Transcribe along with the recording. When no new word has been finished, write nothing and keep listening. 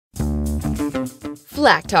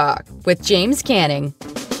Flack Talk with James Canning,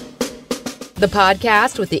 the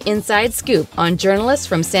podcast with the inside scoop on journalists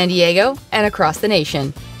from San Diego and across the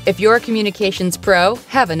nation. If you're a communications pro,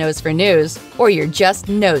 have a nose for news, or you're just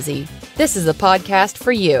nosy, this is the podcast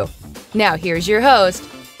for you. Now here's your host,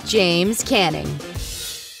 James Canning.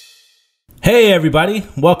 Hey everybody,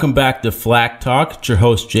 welcome back to Flack Talk. It's your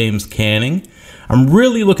host, James Canning. I'm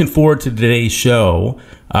really looking forward to today's show.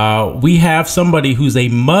 We have somebody who's a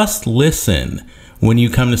must listen when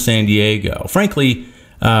you come to San Diego. Frankly,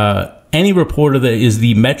 any reporter that is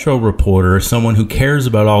the Metro Reporter, someone who cares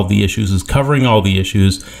about all the issues, is covering all the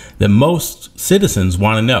issues that most citizens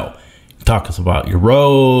want to know. Talk to us about your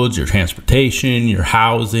roads, your transportation, your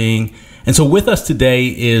housing. And so with us today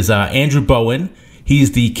is Andrew Bowen.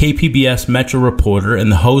 He's the KPBS Metro Reporter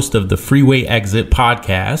and the host of the Freeway Exit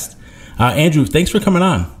podcast. Andrew, thanks for coming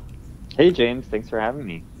on. Hey, James. Thanks for having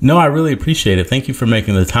me. No, I really appreciate it. Thank you for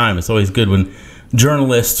making the time. It's always good when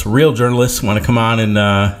journalists, real journalists, want to come on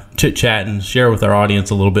and chit-chat and share with our audience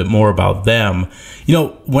a little bit more about them. You know,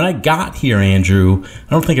 when I got here, Andrew, I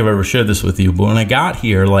don't think I've ever shared this with you, but when I got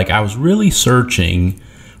here, I was really searching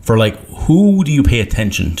for, who do you pay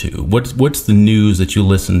attention to? What's the news that you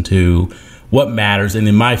listen to? What matters? And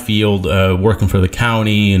in my field, working for the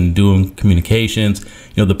county and doing communications,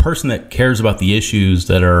 the person that cares about the issues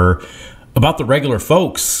that are about the regular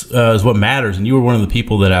folks is what matters. And you were one of the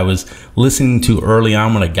people that I was listening to early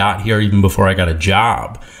on when I got here, even before I got a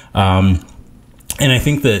job. And I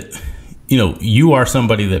think that, you are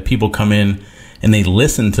somebody that people come in and they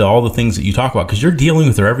listen to all the things that you talk about because you're dealing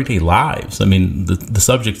with their everyday lives. I mean, the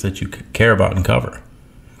subjects that you care about and cover.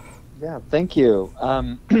 Yeah, thank you.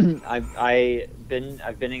 I've been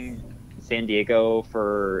in San Diego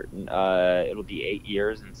for it'll be 8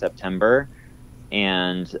 years in September,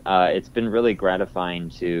 and it's been really gratifying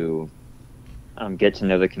to get to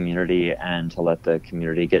know the community and to let the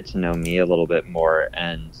community get to know me a little bit more,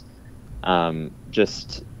 and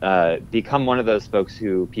just become one of those folks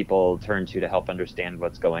who people turn to help understand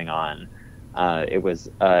what's going on. It was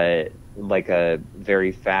like a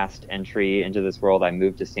very fast entry into this world. I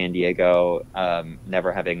moved to San Diego,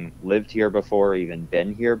 never having lived here before, or even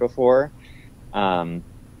been here before.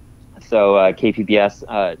 So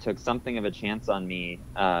KPBS took something of a chance on me,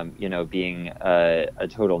 being a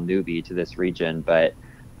total newbie to this region, but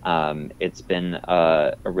it's been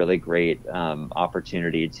a really great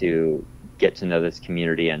opportunity to get to know this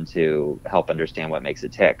community and to help understand what makes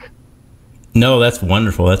it tick. No, that's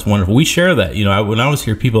wonderful. That's wonderful. We share that. When I was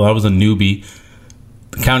here, I was a newbie.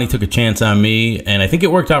 The county took a chance on me, and I think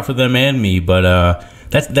it worked out for them and me. But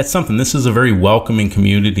that's something. This is a very welcoming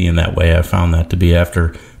community in that way. I found that to be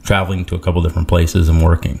after traveling to a couple different places and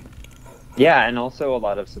working. Yeah, and also a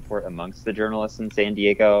lot of support amongst the journalists in San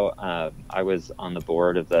Diego. I was on the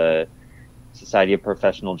board of the Society of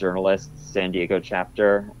Professional Journalists San Diego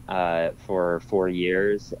chapter for 4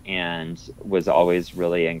 years, and was always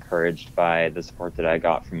really encouraged by the support that I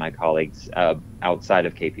got from my colleagues outside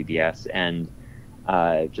of KPBS, and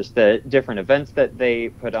just the different events that they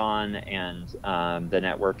put on, and the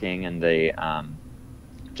networking and the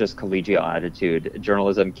just collegial attitude.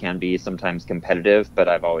 Journalism can be sometimes competitive, but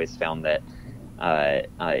I've always found that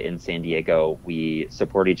in San Diego we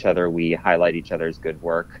support each other, we highlight each other's good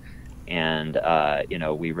work, and,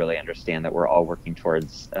 we really understand that we're all working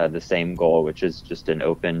towards the same goal, which is just an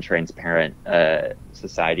open, transparent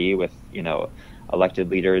society with, elected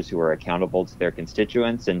leaders who are accountable to their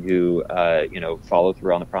constituents and who, follow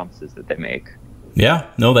through on the promises that they make. Yeah,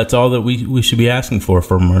 no, that's all that we should be asking for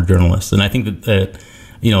from our journalists. And I think that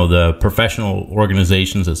the professional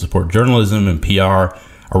organizations that support journalism and PR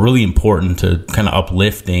are really important to kind of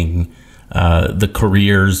uplifting the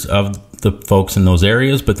careers of the folks in those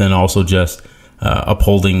areas, but then also just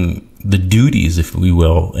upholding the duties, if we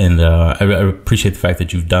will. And I appreciate the fact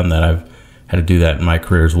that you've done that. I've had to do that in my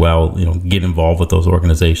career as well, get involved with those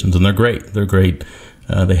organizations, and they're great. They're great.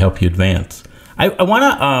 They help you advance. I want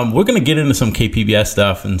to, we're going to get into some KPBS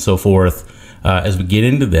stuff and so forth as we get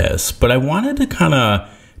into this, but I wanted to kind of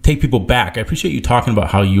take people back. I appreciate you talking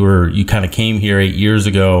about how you kind of came here 8 years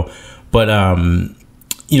ago, but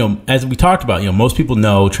as we talked about, most people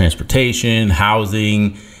know transportation,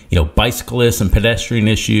 housing, bicyclists and pedestrian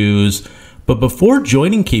issues. But before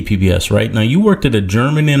joining KPBS, right now, you worked at a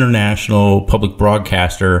German international public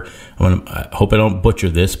broadcaster. I hope I don't butcher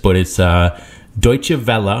this, but it's Deutsche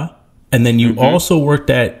Welle. And then you also worked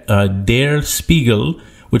at Der Spiegel,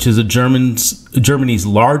 which is Germany's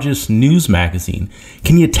largest news magazine.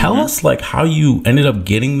 Can you tell us how you ended up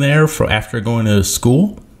getting there after going to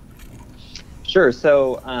school? Sure.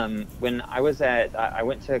 So when I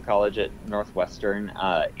went to college at Northwestern,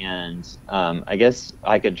 and I guess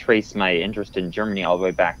I could trace my interest in Germany all the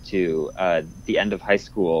way back to the end of high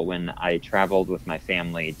school when I traveled with my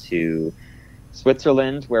family to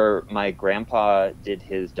Switzerland, where my grandpa did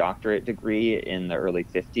his doctorate degree in the early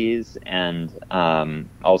 50s, and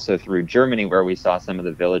also through Germany, where we saw some of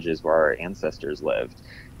the villages where our ancestors lived.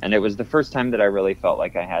 And it was the first time that I really felt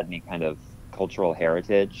like I had any kind of cultural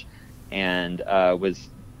heritage, and was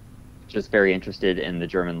just very interested in the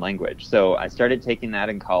German language. So I started taking that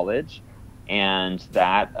in college, and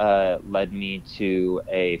that led me to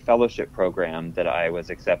a fellowship program that I was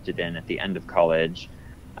accepted in at the end of college,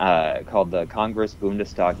 called the Congress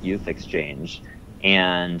Bundestag Youth Exchange.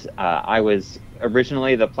 And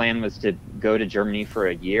originally the plan was to go to Germany for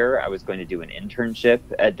a year. I was going to do an internship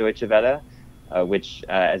at Deutsche Welle, which,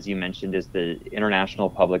 as you mentioned, is the international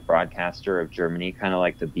public broadcaster of Germany, kind of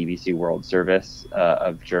like the BBC World Service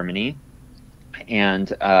of Germany. And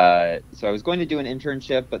so I was going to do an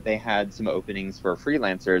internship, but they had some openings for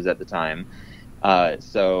freelancers at the time.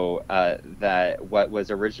 So that what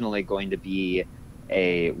was originally going to be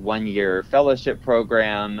a one-year fellowship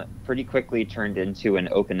program pretty quickly turned into an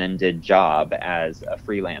open-ended job as a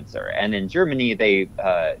freelancer. And in Germany, they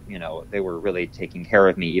were really taking care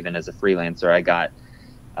of me even as a freelancer. I got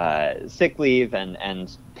sick leave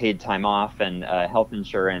and paid time off and health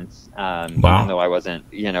insurance, even though I wasn't,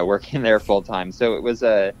 working there full time. So it was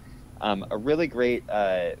a really great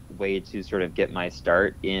way to sort of get my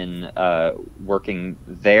start in working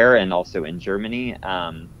there and also in Germany.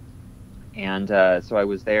 So I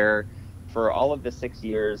was there for all of the 6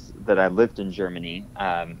 years that I lived in Germany.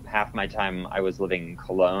 Half my time I was living in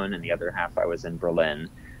Cologne, and the other half I was in Berlin.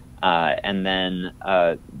 And then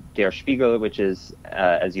Der Spiegel, which is,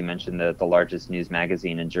 as you mentioned, the largest news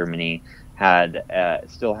magazine in Germany,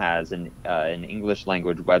 still has an English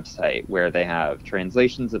language website where they have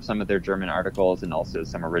translations of some of their German articles and also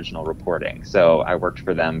some original reporting. So I worked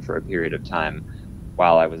for them for a period of time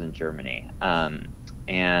while I was in Germany.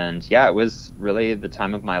 And yeah, it was really the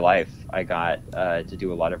time of my life. I got to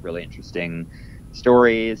do a lot of really interesting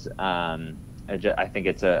stories. I think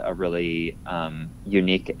it's a really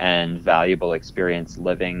unique and valuable experience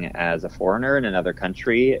living as a foreigner in another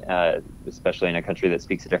country, especially in a country that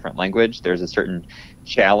speaks a different language. There's a certain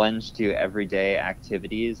challenge to everyday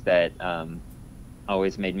activities that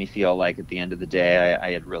always made me feel like at the end of the day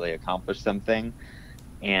I had really accomplished something.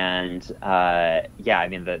 And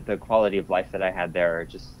the quality of life that I had there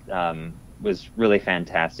just was really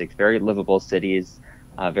fantastic. Very livable cities,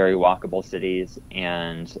 very walkable cities,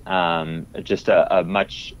 and just a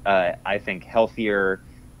much, I think, healthier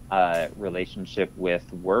relationship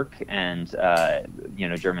with work. And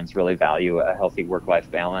Germans really value a healthy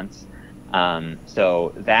work-life balance.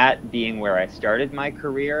 So that being where I started my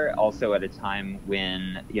career, also at a time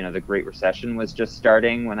when the Great Recession was just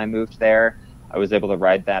starting when I moved there. I was able to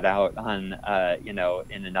ride that out on,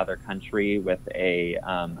 in another country with a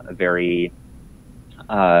very,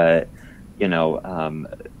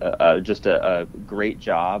 just a great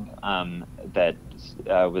job that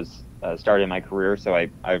was starting my career. So I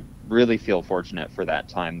really feel fortunate for that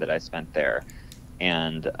time that I spent there,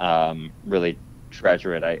 and really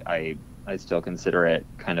treasure it. I still consider it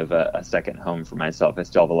kind of a second home for myself. I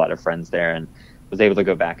still have a lot of friends there, and was able to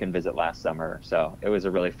go back and visit last summer. So it was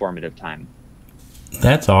a really formative time.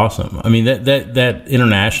 That's awesome. I mean, that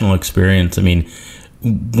international experience, I mean,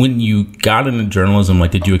 when you got into journalism,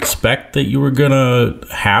 like, did you expect that you were going to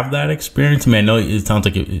have that experience? I mean, I know it sounds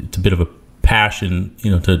like it's a bit of a passion,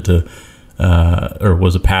 or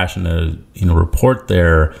was a passion to, report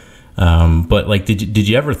there. But like, did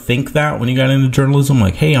you ever think that when you got into journalism,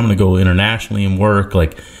 like, hey, I'm going to go internationally and work?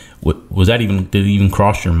 Like, did it even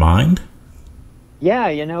cross your mind? Yeah,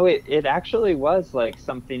 it actually was like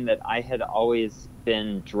something that I had always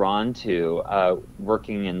been drawn to,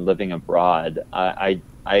 working and living abroad. I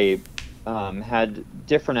had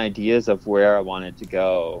different ideas of where I wanted to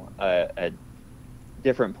go at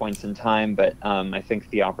different points in time, but I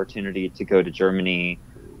think the opportunity to go to Germany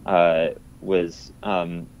was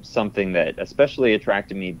something that especially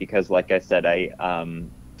attracted me because, like I said, I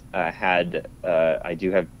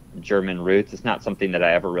do have German roots. It's not something that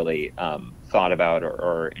I ever really thought about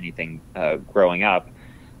or anything growing up,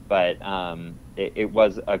 but it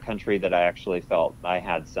was a country that I actually felt I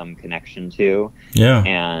had some connection to. Yeah.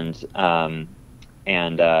 And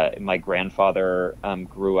my grandfather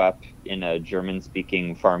grew up in a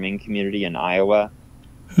German-speaking farming community in Iowa.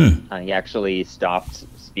 He actually stopped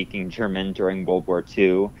speaking German during World War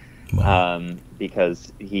II. Wow.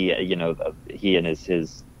 Because he and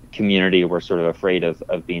his community were sort of afraid of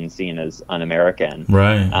being seen as un-American.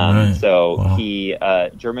 Right. So wow. he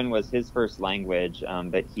German was his first language,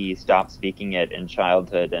 but he stopped speaking it in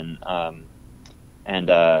childhood and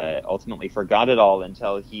ultimately forgot it all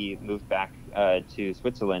until he moved back to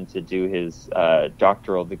Switzerland to do his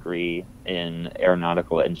doctoral degree in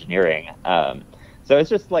aeronautical engineering. So it's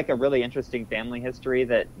just like a really interesting family history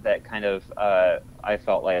that kind of I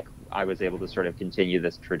felt like I was able to sort of continue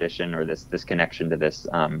this tradition or this connection to this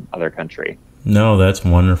other country. No, that's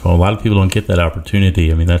wonderful. A lot of people don't get that opportunity.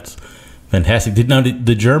 I mean, that's fantastic. Did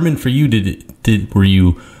the German for you? Were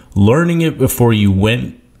you learning it before you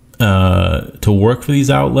went to work for these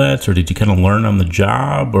outlets, or did you kind of learn on the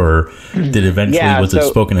job, or did eventually was it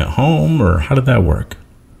spoken at home, or how did that work?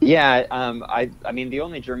 Yeah, I mean, the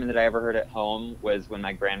only German that I ever heard at home was when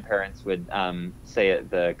my grandparents would say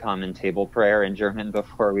the common table prayer in German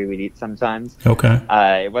before we would eat sometimes. Okay.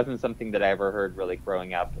 It wasn't something that I ever heard really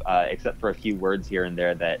growing up, except for a few words here and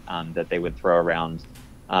there that they would throw around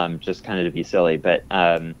just kind of to be silly. But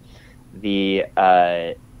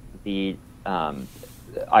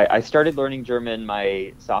I started learning German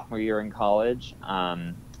my sophomore year in college.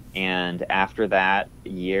 And after that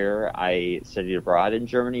year, I studied abroad in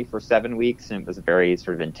Germany for 7 weeks, and it was a very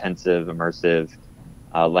sort of intensive, immersive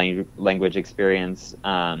language experience.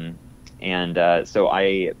 So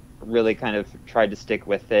I really kind of tried to stick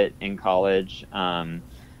with it in college. And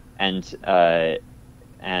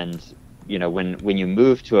you know, when you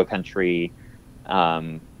move to a country,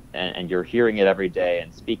 and you're hearing it every day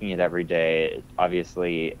and speaking it every day,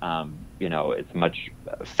 obviously, you know, it's a much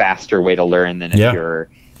faster way to learn than if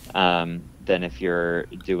you're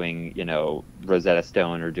doing, you know, Rosetta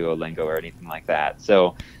Stone or Duolingo or anything like that.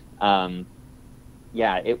 So,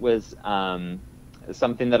 it was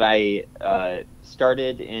something that I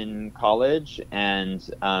started in college and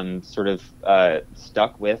sort of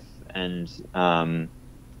stuck with and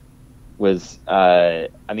was, I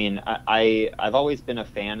mean, I've always been a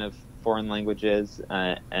fan of foreign languages,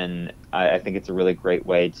 and I think it's a really great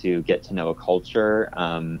way to get to know a culture.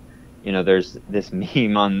 You know, there's this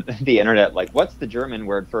meme on the internet, like, what's the German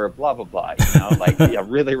word for blah, blah, blah, you know, like a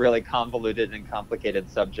really, really convoluted and complicated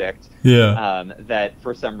subject that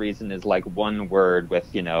for some reason is like one word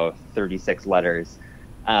with, you know, 36 letters.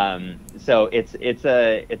 So it's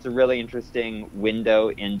a really interesting window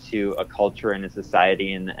into a culture and a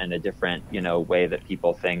society and a different, you know, way that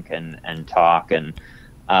people think and talk. And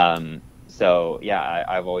I've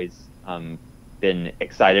always been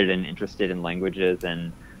excited and interested in languages,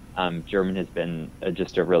 and German has been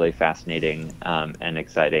just a really fascinating and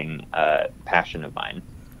exciting passion of mine.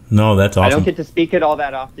 No, that's awesome. I don't get to speak it all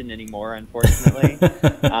that often anymore, unfortunately.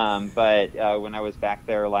 But when I was back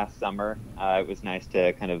there last summer, it was nice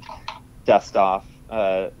to kind of dust off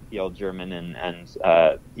the old German and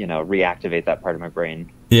you know, reactivate that part of my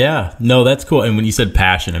brain. Yeah, no, that's cool. And when you said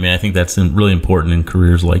passion, I mean, I think that's really important in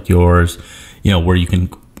careers like yours, you know, where you can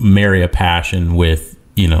marry a passion with,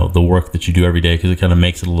 you know, the work that you do every day, because it kind of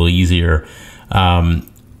makes it a little easier.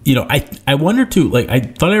 You know, I wonder too, like, I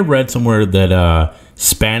thought I read somewhere that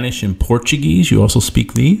Spanish and Portuguese, you also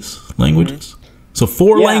speak these languages? Mm-hmm. So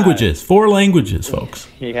four languages, folks.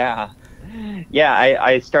 Yeah.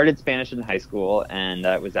 I started Spanish in high school, and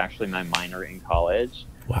it was actually my minor in college.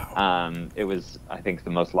 Wow. It was, I think, the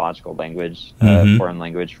most logical language, foreign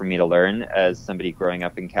language for me to learn as somebody growing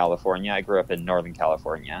up in California. I grew up in Northern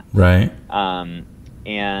California. Right.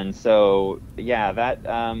 And so, that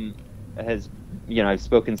has, you know, I've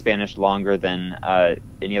spoken Spanish longer than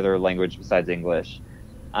any other language besides English.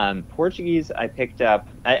 Portuguese I picked up,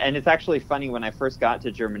 and it's actually funny, when I first got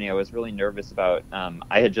to Germany, I was really nervous about,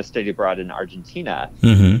 I had just studied abroad in Argentina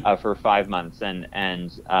for 5 months, and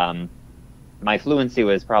my fluency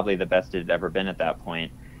was probably the best it had ever been at that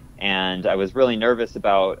point. And I was really nervous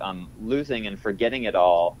about losing and forgetting it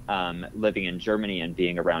all, living in Germany and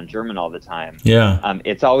being around German all the time. Yeah.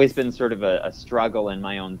 It's always been sort of a struggle in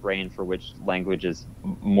my own brain for which language is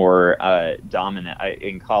more dominant.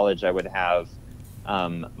 In college, I would have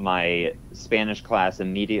my Spanish class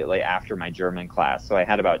immediately after my German class. So I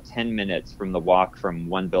had about 10 minutes from the walk from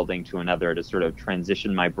one building to another to sort of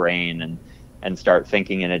transition my brain and start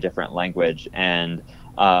thinking in a different language. And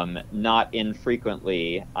not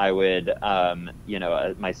infrequently, I would, you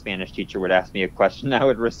know, my Spanish teacher would ask me a question, I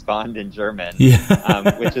would respond in German,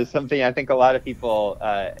 which is something I think a lot of people,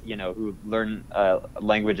 you know, who learn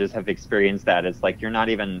languages have experienced. That it's like you're not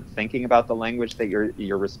even thinking about the language that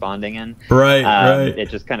you're responding in. Right. It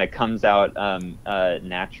just kind of comes out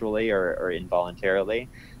naturally or involuntarily.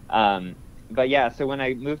 But yeah, so when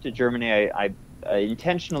I moved to Germany, I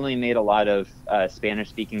intentionally made a lot of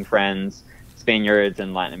Spanish-speaking friends. Spaniards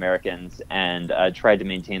and Latin Americans, and tried to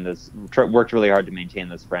maintain worked really hard to maintain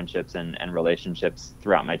those friendships and relationships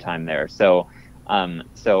throughout my time there. So I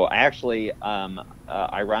actually,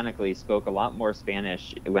 ironically, spoke a lot more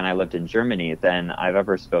Spanish when I lived in Germany than I've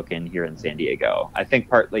ever spoken here in San Diego. I think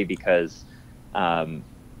partly because,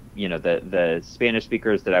 the Spanish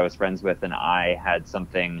speakers that I was friends with and I had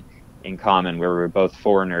something in common where we were both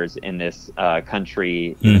foreigners in this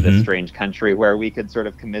country, this strange country where we could sort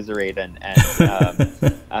of commiserate and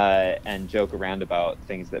joke around about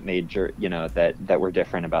things that made that were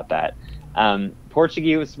different about that.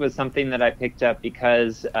 Portuguese was something that I picked up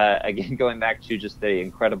because, again, going back to just the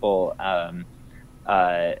incredible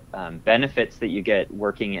benefits that you get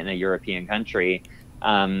working in a European country,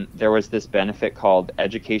 there was this benefit called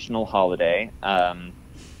educational holiday.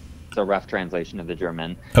 It's a rough translation of the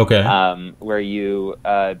German. Okay. Where you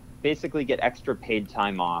basically get extra paid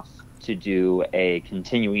time off to do a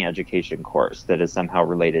continuing education course that is somehow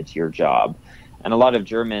related to your job. And a lot of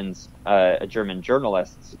German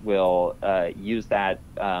journalists will use that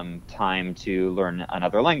time to learn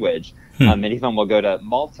another language. Many of them will go to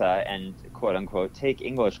Malta and quote unquote take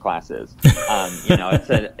English classes.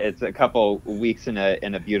 It's a couple weeks in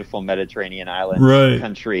a beautiful Mediterranean island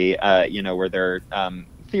country, where they're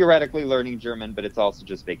theoretically learning German, but it's also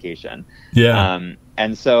just vacation. Yeah.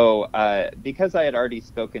 And so because I had already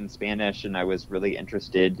spoken Spanish and I was really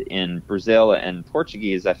interested in Brazil and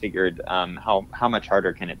Portuguese, I figured how much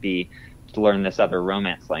harder can it be to learn this other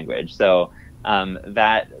Romance language? So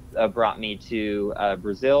that brought me to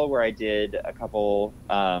Brazil, where I did a couple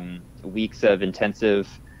weeks of intensive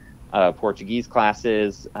Portuguese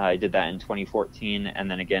classes. I did that in 2014 and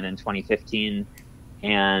then again in 2015.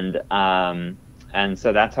 And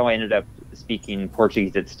so that's how I ended up speaking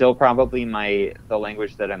Portuguese. It's still probably the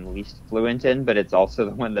language that I'm least fluent in, but it's also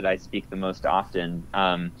the one that I speak the most often,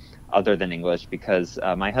 other than English, because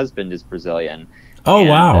my husband is Brazilian. Oh,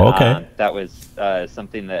 wow. Okay. That was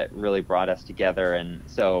something that really brought us together. And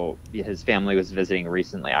so his family was visiting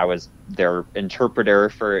recently. I was their interpreter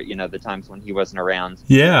for, the times when he wasn't around.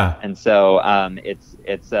 Yeah. And so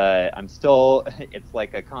it's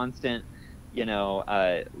like a constant,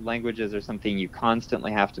 languages are something you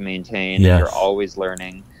constantly have to maintain. Yes. And you're always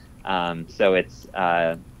learning. So it's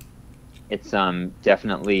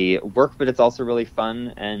definitely work, but it's also really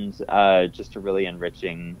fun and just a really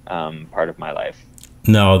enriching part of my life.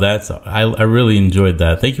 No, I really enjoyed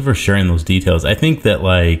that. Thank you for sharing those details. I think that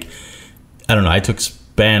I took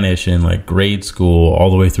Spanish in grade school all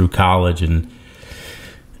the way through college, and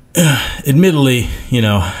admittedly,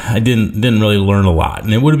 I didn't really learn a lot,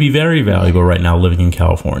 and it would be very valuable right now living in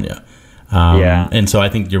California. And so I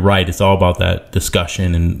think you're right. It's all about that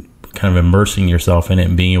discussion and kind of immersing yourself in it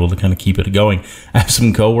and being able to kind of keep it going. I have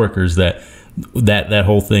some coworkers that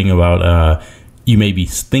whole thing about you may be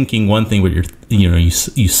thinking one thing, but you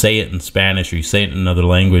say it in Spanish or you say it in another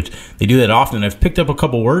language. They do that often. I've picked up a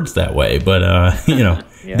couple words that way, but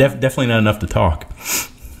definitely not enough to talk.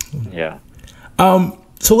 Yeah.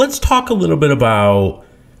 So let's talk a little bit about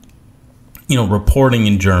reporting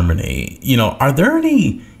in Germany. Are there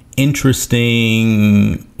any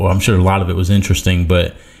interesting? Well, I'm sure a lot of it was interesting,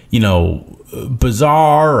 but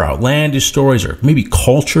bizarre or outlandish stories, or maybe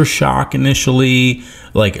culture shock initially,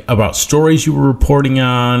 about stories you were reporting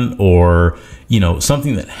on, or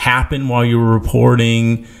something that happened while you were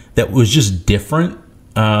reporting that was just different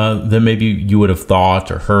than maybe you would have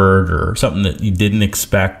thought or heard, or something that you didn't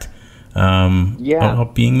expect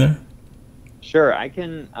about being there? Sure. I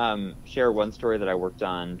can share one story that I worked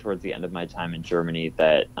on towards the end of my time in Germany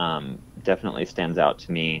that definitely stands out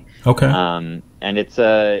to me. Okay. And it's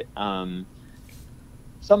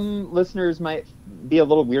some listeners might be a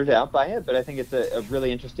little weirded out by it, but I think it's a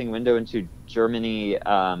really interesting window into Germany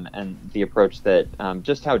and the approach that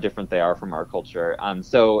just how different they are from our culture.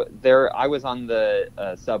 So I was on the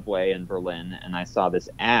subway in Berlin, and I saw this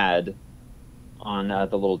ad on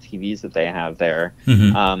the little TVs that they have there.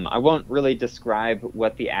 Mm-hmm. I won't really describe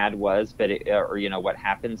what the ad was, but what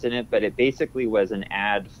happens in it, but it basically was an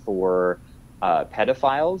ad for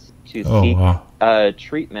pedophiles to seek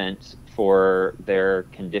treatment for their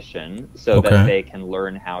condition so that they can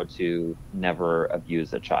learn how to never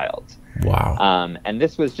abuse a child. Wow. And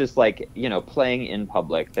this was just playing in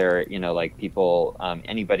public. There, people,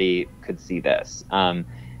 anybody could see this.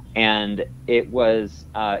 And it was,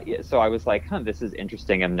 so I was like, this is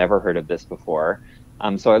interesting. I've never heard of this before.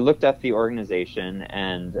 So I looked up the organization,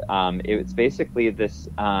 and it was basically this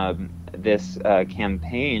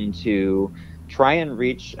campaign to try and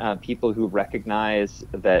reach people who recognize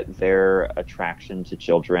that their attraction to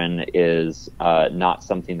children is not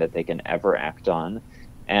something that they can ever act on,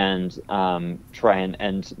 and try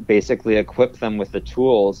and basically equip them with the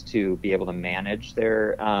tools to be able to manage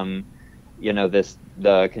their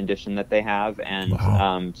the condition that they have,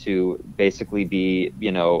 and to basically be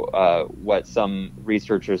what some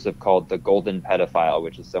researchers have called the golden pedophile,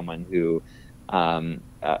 which is someone who the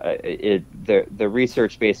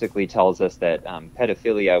research basically tells us that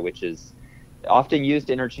pedophilia, which is often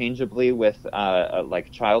used interchangeably with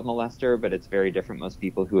like child molester, but it's very different. Most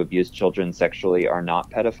people who abuse children sexually are not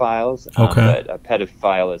pedophiles. But a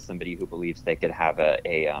pedophile is somebody who believes they could have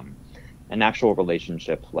an actual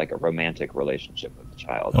relationship, like a romantic relationship with the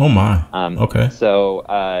child. Oh my. Okay. So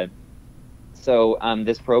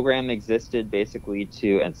this program existed basically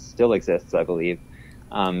and still exists, I believe,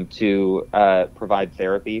 to provide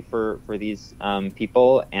therapy for these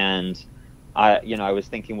people. And I was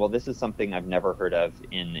thinking, well, this is something I've never heard of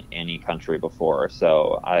in any country before,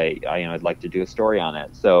 so I'd like to do a story on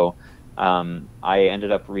it. So I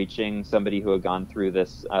ended up reaching somebody who had gone through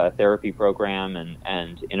this therapy program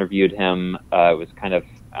and interviewed him. It was kind of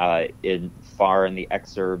far in the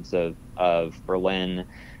exurbs of Berlin.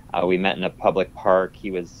 We met in a public park.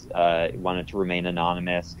 He wanted to remain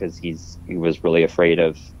anonymous because he was really afraid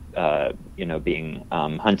of being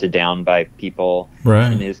hunted down by people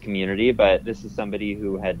in his community. But this is somebody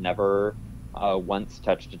who had never once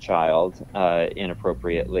touched a child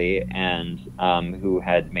inappropriately, and who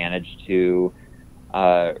had managed to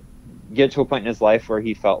get to a point in his life where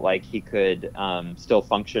he felt like he could still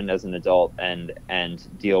function as an adult and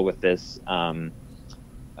deal with this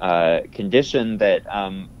condition that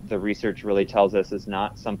the research really tells us is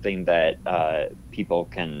not something that people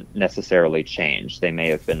can necessarily change. They may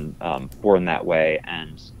have been born that way,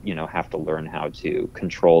 and have to learn how to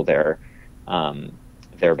control their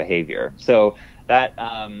behavior. So that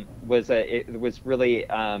it was really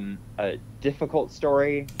a difficult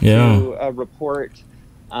story to report.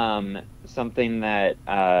 Something that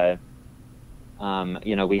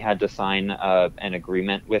we had to sign an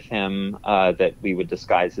agreement with him that we would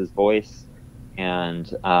disguise his voice, and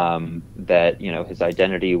that his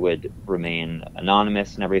identity would remain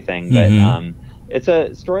anonymous and everything. But it's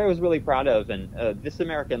a story I was really proud of. And This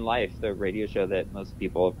American Life, the radio show that most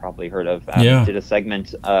people have probably heard of, did a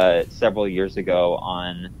segment several years ago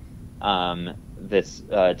on this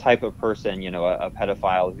type of person, a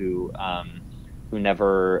pedophile who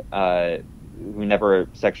never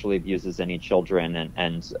sexually abuses any children,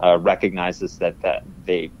 and recognizes that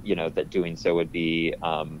they that doing so would be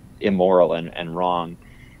immoral and wrong,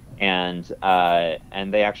 and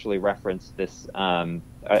they actually referenced this.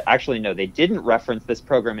 Actually, no, they didn't reference this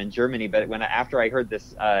program in Germany. But after I heard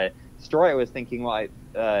this story, I was thinking, well,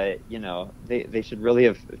 they should really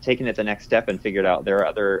have taken it the next step and figured out there are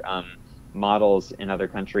other models in other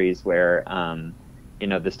countries where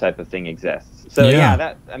this type of thing exists. So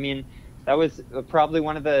that was probably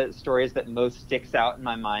one of the stories that most sticks out in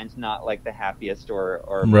my mind. Not like the happiest or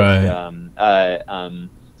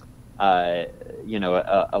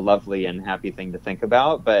a lovely and happy thing to think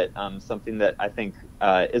about, but something that I think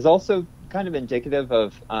is also kind of indicative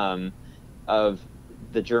of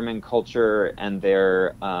the German culture and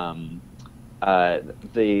their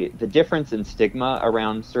the difference in stigma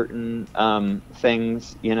around certain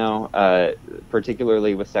things.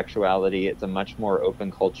 Particularly with sexuality, it's a much more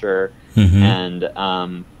open culture, and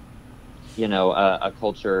a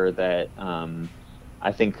culture that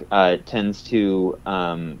I think tends to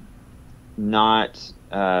not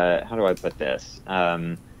how do I put this?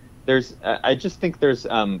 I just think there's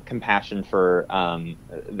compassion for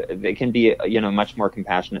they can be much more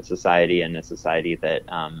compassionate society, and a society that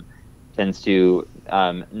tends to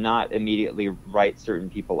not immediately write certain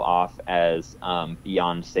people off as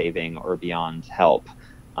beyond saving or beyond help,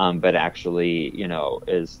 but actually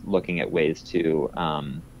is looking at ways to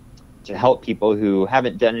help people who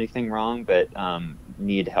haven't done anything wrong but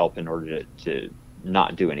need help in order to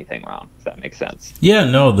not do anything wrong, if that makes sense. Yeah,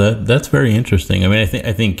 no, that's very interesting. I mean,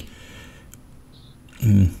 I think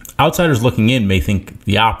outsiders looking in may think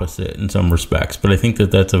the opposite in some respects, but I think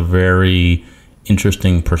that that's a very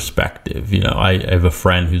interesting perspective. I have a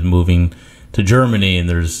friend who's moving to Germany, and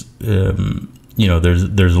there's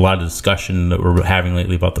there's a lot of discussion that we're having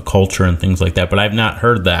lately about the culture and things like that, but I've not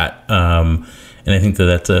heard that, and I think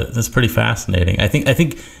that's pretty fascinating. I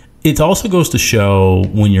think it also goes to show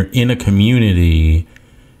when you're in a community,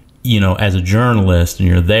 as a journalist, and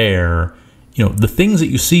you're there, the things that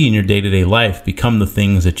you see in your day-to-day life become the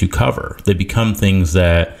things that you cover. They become things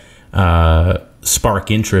that spark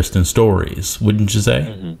interest in stories, wouldn't you say?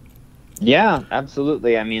 Mm-hmm. Yeah,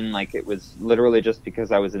 absolutely. I mean, it was literally just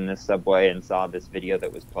because I was in this subway and saw this video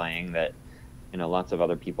that was playing that lots of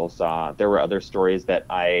other people saw. There were other stories that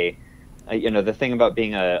the thing about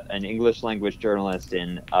being an English language journalist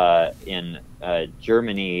in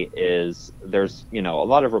Germany is there's, a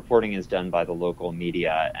lot of reporting is done by the local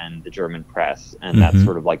media and the German press, and that's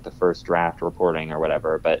sort of like the first draft reporting or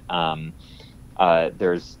whatever. But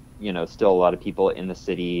there's, still a lot of people in the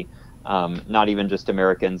city, not even just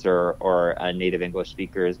Americans or native English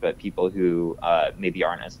speakers, but people who maybe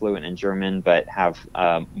aren't as fluent in German, but have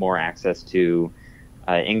more access to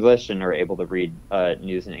English and are able to read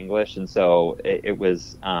news in English. And so it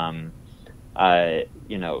was, there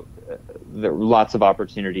were lots of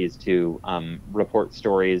opportunities to report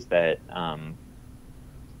stories that,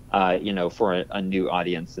 for a new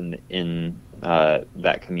audience in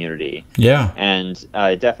that community. Yeah. And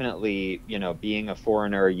definitely, being a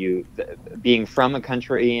foreigner, being from a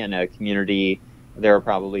country and a community, there are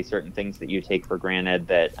probably certain things that you take for granted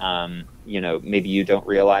that, maybe you don't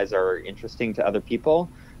realize are interesting to other people.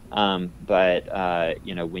 But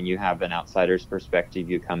when you have an outsider's perspective,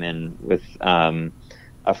 you come in with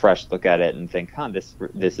a fresh look at it and think,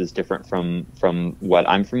 this is different from what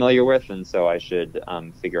I'm familiar with, and so I should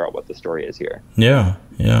figure out what the story is here. Yeah,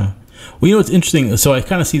 yeah. Well, it's interesting. So I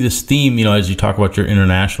kind of see this theme, as you talk about your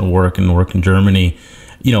international work and work in Germany,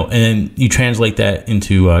 and then you translate that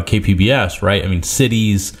into KPBS, right? I mean,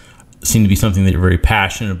 cities seem to be something that you're very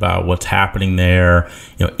passionate about, what's happening there.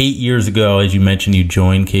 8 years ago, as you mentioned, you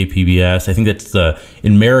joined KPBS. I think that's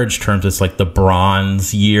in marriage terms, it's like the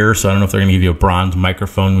bronze year. So I don't know if they're going to give you a bronze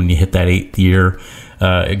microphone when you hit that 8th year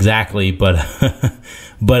exactly. But,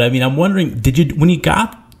 but I mean, I'm wondering, when you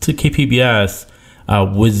got to KPBS,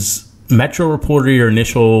 was Metro Reporter your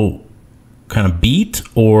initial kind of beat,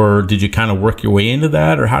 or did you kind of work your way into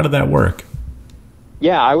that, or how did that work?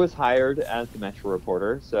 Yeah, I was hired as the Metro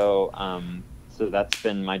Reporter, so that's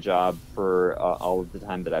been my job for all of the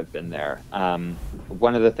time that I've been there.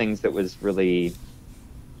 One of the things that was really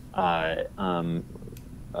that I'm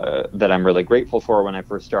really grateful for when I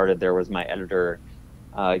first started there was my editor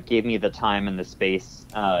gave me the time and the space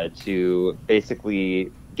to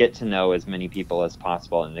basically get to know as many people as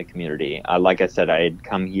possible in the community. Like I said, I had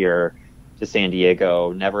come here to San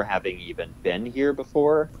Diego, never having even been here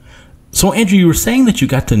before. So, Andrew, you were saying that you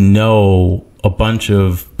got to know a bunch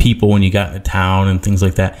of people when you got into town and things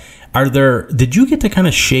like that. Did you get to kind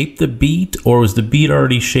of shape the beat, or was the beat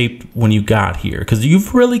already shaped when you got here? Because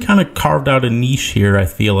you've really kind of carved out a niche here, I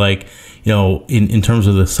feel like, in terms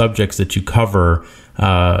of the subjects that you cover.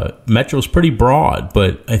 Metro's pretty broad,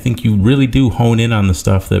 but I think you really do hone in on the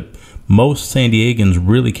stuff that most San Diegans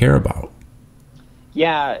really care about.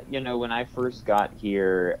 Yeah, when I first got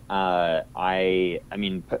here, I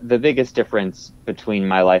mean, the biggest difference between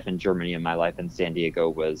my life in Germany and my life in San Diego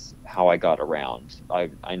was how I got around.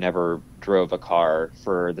 I never drove a car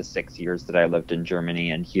for the 6 years that I lived in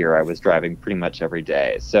Germany, and here I was driving pretty much every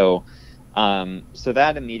day. So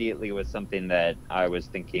that immediately was something that I was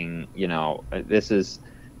thinking, this is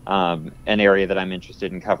an area that I'm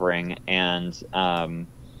interested in covering, and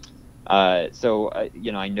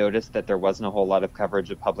I noticed that there wasn't a whole lot of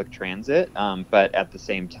coverage of public transit, but at the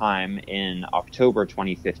same time, in October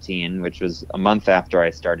 2015, which was a month after I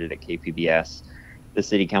started at KPBS, the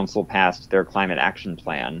City Council passed their Climate Action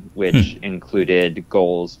Plan, which included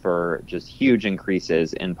goals for just huge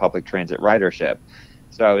increases in public transit ridership.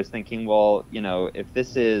 So I was thinking, well, if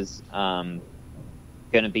this is going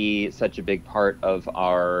to be such a big part of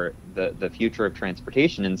the future of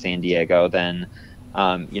transportation in San Diego, then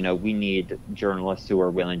we need journalists who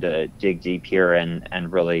are willing to dig deep here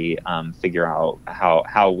and really figure out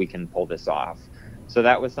how we can pull this off. So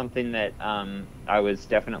that was something that I was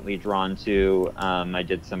definitely drawn to. I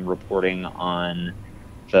did some reporting on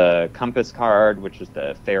the Compass card, which was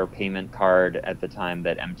the fare payment card at the time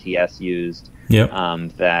that MTS used,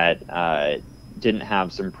 that didn't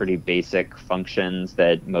have some pretty basic functions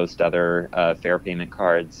that most other fare payment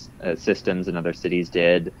cards systems in other cities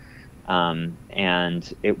did.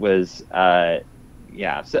 And it was, So,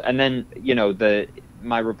 and then,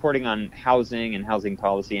 my reporting on housing and housing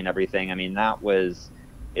policy and everything, I mean,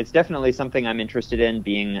 it's definitely something I'm interested in,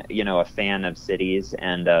 being, a fan of cities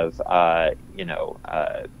and of,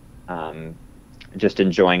 just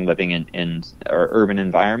enjoying living in urban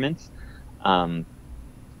environments.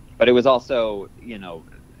 But it was also,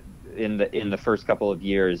 in the first couple of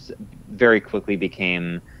years, very quickly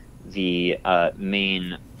became the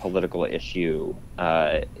main political issue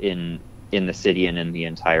in the city and in the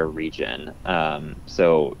entire region.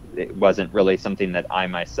 So it wasn't really something that I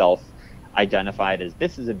myself identified as,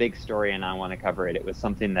 this is a big story and I want to cover it. It was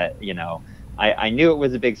something that, I knew it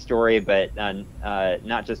was a big story, but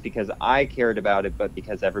not just because I cared about it, but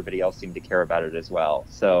because everybody else seemed to care about it as well.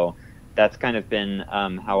 So that's kind of been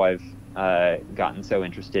how I've gotten so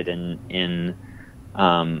interested in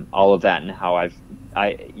all of that, and how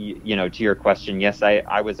to your question, yes, I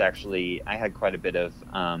had quite a bit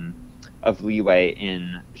of leeway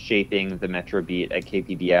in shaping the Metro beat at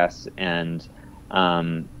KPBS, and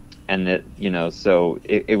that, so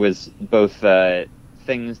it was both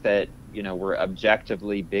things that, were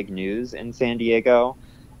objectively big news in San Diego,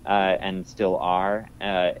 and still are,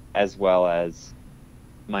 as well as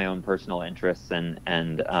my own personal interests and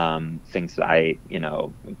things that I,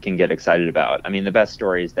 can get excited about. I mean, the best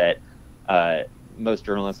stories that most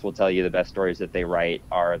journalists will tell you, the best stories that they write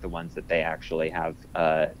are the ones that they actually have,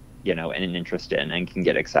 an interest in and can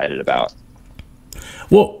get excited about.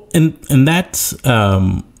 Well, and that's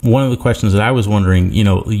one of the questions that I was wondering.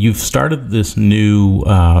 You've started this new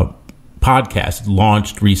podcast,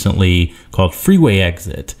 launched recently, called Freeway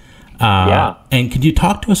Exit. And could you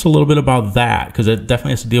talk to us a little bit about that? Because it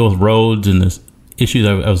definitely has to deal with roads and this issues.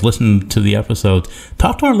 I was listening to the episodes.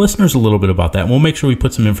 Talk to our listeners a little bit about that. And we'll make sure we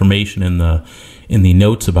put some information in the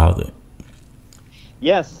notes about it.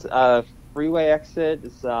 Yes, Freeway Exit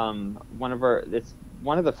is one of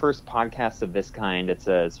the first podcasts of this kind. It's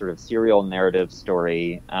a sort of serial narrative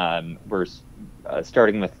story. We're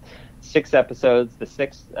starting with 6 episodes. The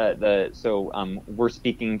sixth, we're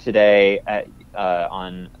speaking today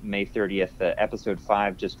on May 30th. Episode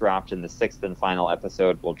 5 just dropped, and the 6th and final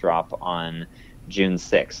episode will drop on June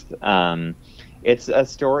 6th. It's a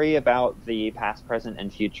story about the past, present,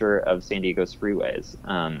 and future of San Diego's freeways.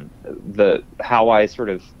 How I sort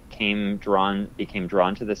of became drawn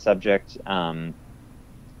to the subject.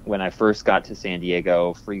 When I first got to San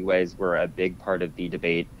Diego, freeways were a big part of the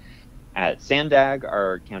debate at SANDAG,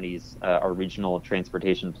 our county's our regional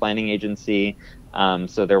transportation planning agency.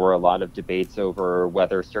 So there were a lot of debates over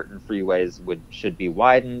whether certain freeways should be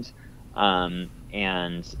widened, and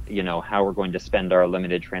how we're going to spend our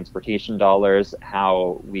limited transportation dollars,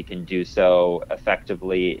 how we can do so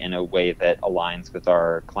effectively in a way that aligns with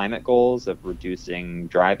our climate goals of reducing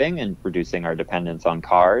driving and reducing our dependence on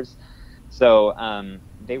cars. So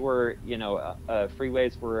they were,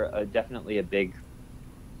 freeways were definitely a big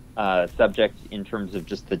subject in terms of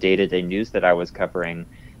just the day-to-day news that I was covering.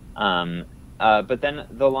 But then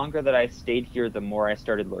the longer that I stayed here, the more I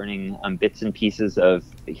started learning bits and pieces of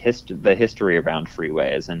the history around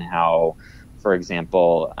freeways, and how, for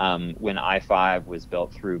example, when I-5 was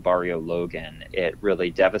built through Barrio Logan, it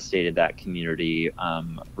really devastated that community,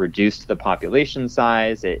 reduced the population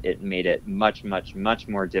size. It made it much, much, much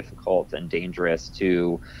more difficult and dangerous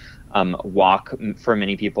to walk, for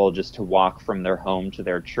many people, just to walk from their home to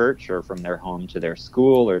their church, or from their home to their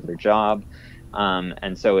school or their job.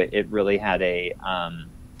 And so it really had a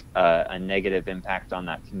negative impact on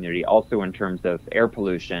that community, also in terms of air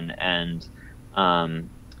pollution and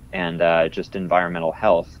just environmental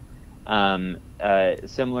health.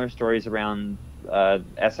 Similar stories around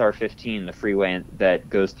SR-15, the freeway that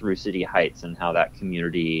goes through City Heights, and how that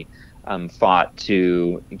community fought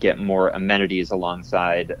to get more amenities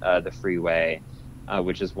alongside the freeway,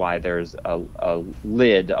 which is why there's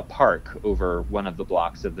a park over one of the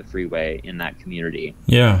blocks of the freeway in that community.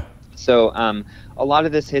 Yeah. So a lot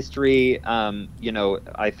of this history,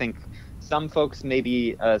 I think some folks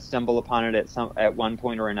maybe stumble upon it at one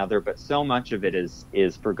point or another, but so much of it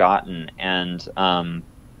is forgotten, and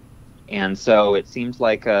so it seems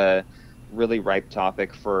like a really ripe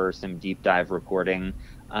topic for some deep dive reporting.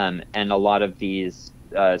 And a lot of these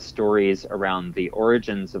stories around the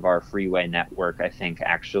origins of our freeway network, I think,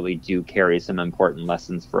 actually do carry some important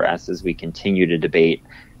lessons for us as we continue to debate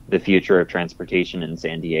the future of transportation in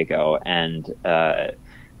San Diego. And,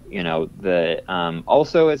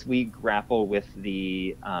 also as we grapple with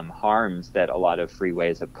the harms that a lot of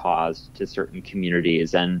freeways have caused to certain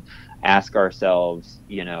communities, and ask ourselves,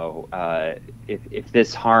 if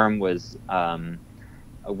this harm was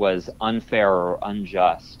unfair or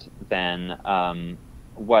unjust, then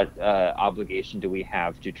what obligation do we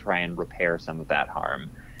have to try and repair some of that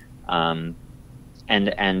harm?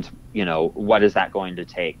 And what is that going to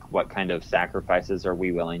take? What kind of sacrifices are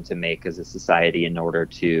we willing to make as a society in order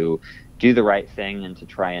to do the right thing and to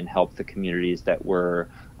try and help the communities that were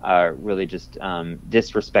really just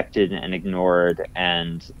disrespected and ignored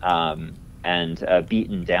and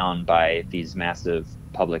beaten down by these massive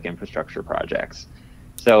public infrastructure projects?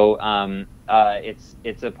 So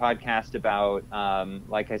it's a podcast about,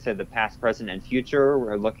 like I said, the past, present, and future.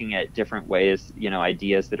 We're looking at different ways,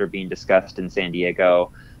 ideas that are being discussed in San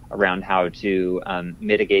Diego, around how to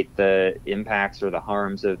mitigate the impacts or the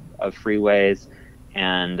harms of freeways.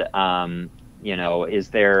 And,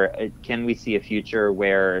 can we see a future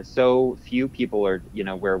where so few people are,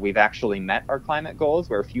 where we've actually met our climate goals,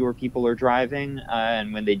 where fewer people are driving,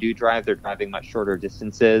 and when they do drive, they're driving much shorter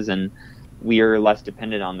distances, and we are less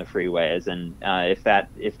dependent on the freeways. And if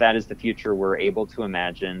that is the future we're able to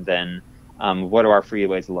imagine, then what do our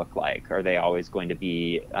freeways look like? Are they always going to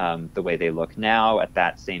be the way they look now, at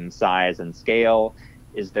that same size and scale?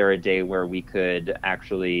 Is there a day where we could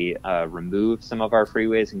actually remove some of our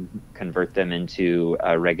freeways and convert them into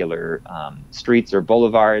regular streets or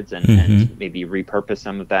boulevards, and maybe repurpose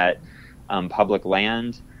some of that public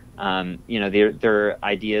land? There are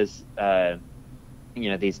ideas.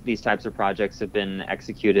 These types of projects have been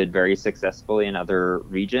executed very successfully in other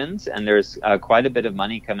regions, and there's quite a bit of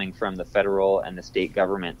money coming from the federal and the state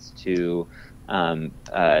governments to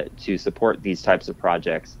support these types of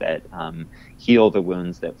projects that heal the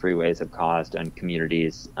wounds that freeways have caused on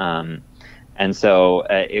communities. And so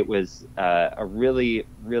it was a really,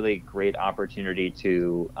 really great opportunity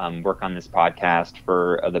to work on this podcast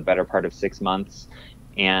for the better part of 6 months.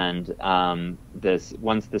 And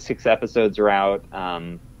once the 6 episodes are out,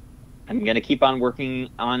 I'm going to keep on working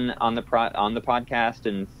on the podcast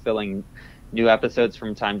and filling new episodes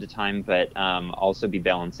from time to time, but also be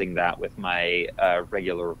balancing that with my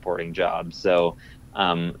regular reporting job. So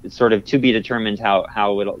it's sort of to be determined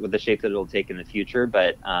the shape that it'll take in the future.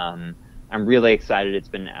 But I'm really excited. It's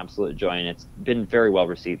been an absolute joy, and it's been very well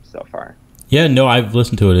received so far. Yeah, no, I've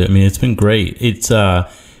listened to it. I mean, it's been great.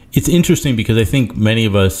 It's interesting because I think many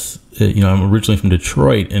of us, I'm originally from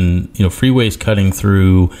Detroit, and, freeways cutting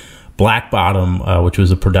through Black Bottom, which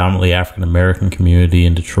was a predominantly African-American community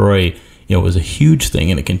in Detroit, it was a huge thing,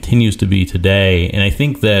 and it continues to be today. And I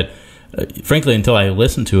think that, frankly, until I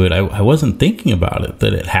listened to it, I wasn't thinking about it,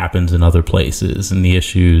 that it happens in other places and the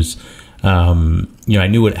issues. I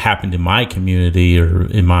knew it happened in my community, or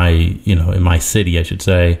in my city, I should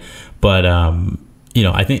say. But,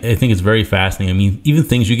 I think it's very fascinating. I mean, even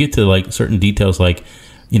things you get to, like certain details, like,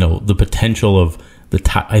 the potential of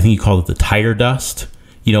I think you call it the tire dust,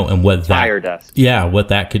 and what what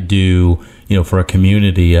that could do, for a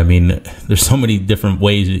community. I mean, there's so many different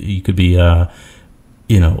ways you could be,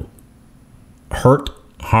 hurt,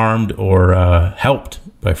 harmed, or helped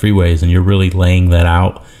by freeways, and you're really laying that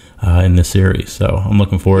out in this series. So I'm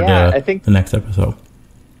looking forward to I think the next episode.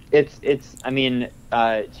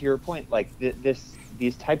 To your point, like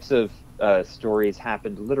these types of stories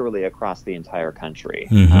happened literally across the entire country.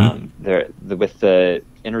 With the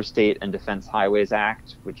Interstate and Defense Highways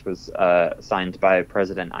Act, which was signed by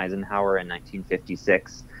President Eisenhower in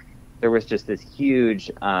 1956, there was just this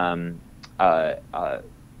huge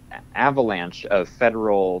avalanche of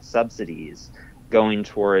federal subsidies going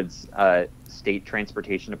towards state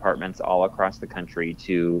transportation departments all across the country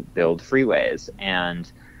to build freeways.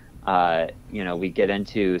 And we get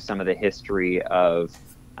into some of the history of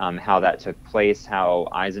how that took place, how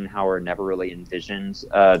Eisenhower never really envisioned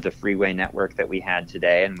the freeway network that we had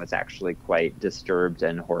today, and was actually quite disturbed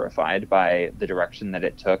and horrified by the direction that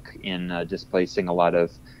it took in displacing a lot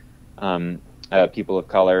of people of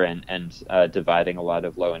color and dividing a lot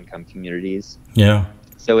of low-income communities. Yeah.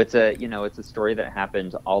 So it's a story that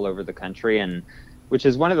happened all over the country, and which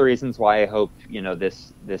is one of the reasons why I hope,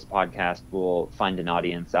 this podcast will find an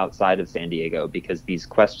audience outside of San Diego, because these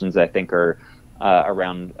questions, I think, are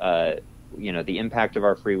around, the impact of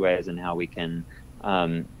our freeways and how we can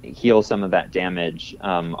heal some of that damage,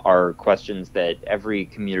 are questions that every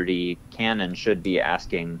community can and should be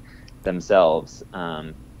asking themselves,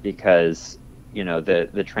 because,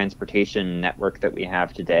 the transportation network that we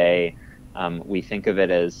have today, we think of it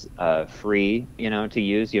as free, to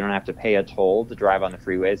use. You don't have to pay a toll to drive on the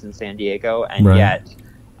freeways in San Diego, and yet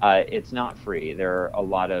it's not free. There are a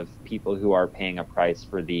lot of people who are paying a price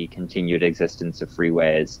for the continued existence of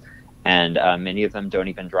freeways, and many of them don't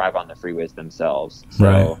even drive on the freeways themselves.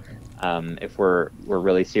 So if we're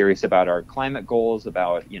really serious about our climate goals,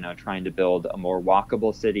 about trying to build a more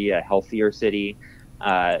walkable city, a healthier city,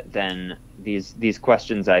 then these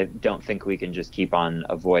questions I don't think we can just keep on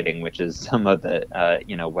avoiding, which is some of the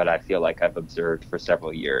what I feel like I've observed for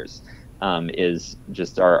several years, is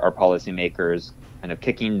just our policymakers kind of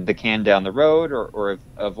kicking the can down the road, or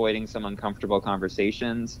avoiding some uncomfortable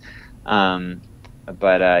conversations.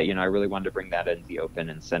 But I really wanted to bring that into the open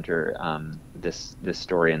and center this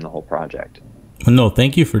story and the whole project. No,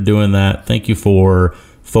 thank you for doing that. Thank you for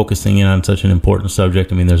focusing in on such an important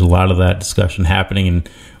subject. I mean, there's a lot of that discussion happening, and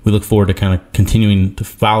we look forward to kind of continuing to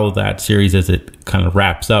follow that series as it kind of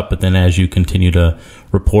wraps up. But then as you continue to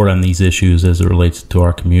report on these issues as it relates to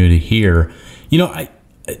our community here,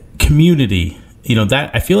 community,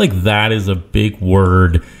 that I feel like that is a big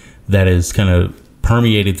word that is kind of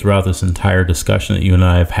permeated throughout this entire discussion that you and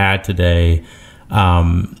I have had today.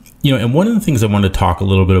 And one of the things I wanted to talk a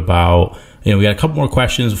little bit about, we got a couple more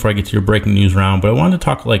questions before I get to your breaking news round, but I wanted to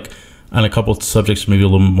talk on a couple of subjects, maybe a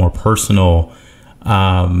little bit more personal.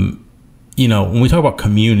 When we talk about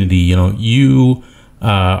community, you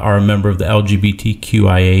are a member of the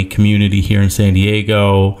LGBTQIA community here in San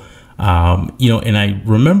Diego. And I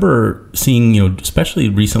remember seeing, especially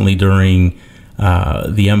recently during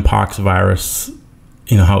the Mpox virus,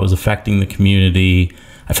 how it was affecting the community.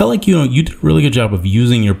 I felt like, you did a really good job of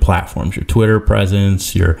using your platforms, your Twitter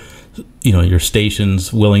presence, your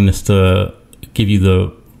station's willingness to give you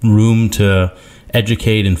the room to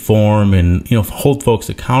educate, inform, and, hold folks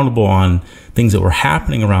accountable on things that were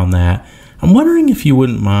happening around that. I'm wondering if you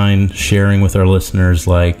wouldn't mind sharing with our listeners,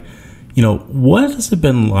 what has it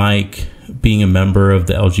been like being a member of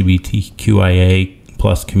the LGBTQIA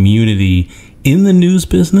plus community in the news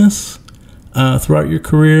business throughout your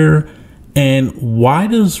career, and why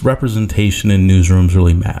does representation in newsrooms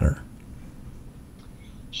really matter?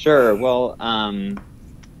 Sure. Well, I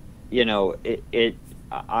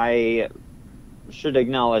should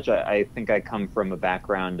acknowledge, I think I come from a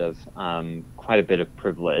background of quite a bit of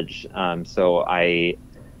privilege. So I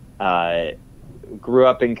grew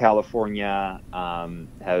up in California,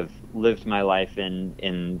 have lived my life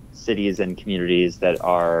in cities and communities that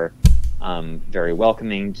are very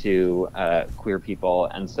welcoming to queer people.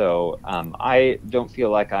 And so I don't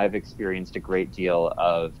feel like I've experienced a great deal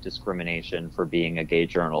of discrimination for being a gay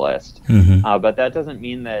journalist. Mm-hmm. But that doesn't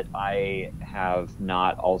mean that I have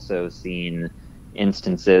not also seen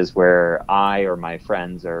instances where I or my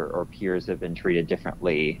friends or peers have been treated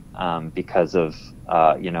differently because of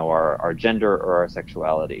our gender or our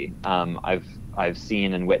sexuality. I've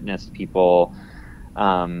seen and witnessed people,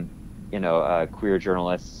 queer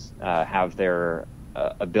journalists have their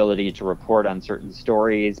ability to report on certain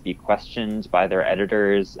stories be questioned by their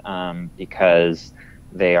editors because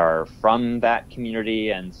they are from that community,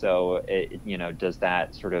 and so does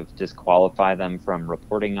that sort of disqualify them from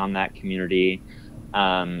reporting on that community?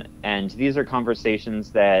 And these are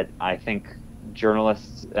conversations that I think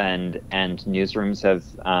journalists and newsrooms have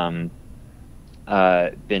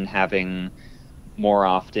been having more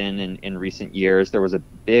often in recent years. There was a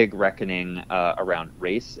big reckoning around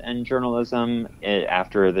race and journalism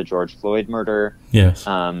after the George Floyd murder. Yes.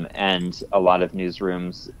 And a lot of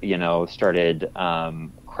newsrooms, started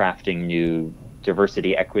crafting new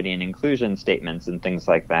diversity, equity, and inclusion statements and things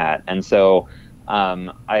like that. And so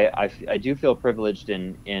I do feel privileged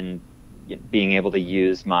in being able to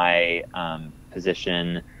use my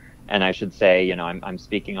position. And I should say, I'm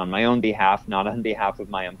speaking on my own behalf, not on behalf of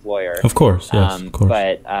my employer. Of course, yes, of course.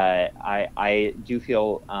 But I do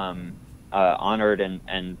feel honored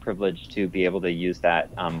and privileged to be able to use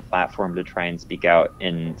that platform to try and speak out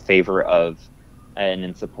in favor of and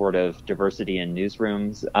in support of diversity in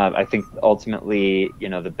newsrooms. I think ultimately,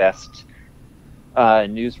 the best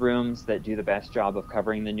newsrooms that do the best job of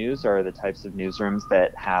covering the news are the types of newsrooms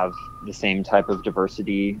that have the same type of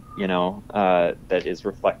diversity, that is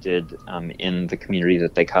reflected in the community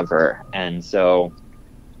that they cover. And so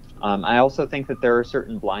I also think that there are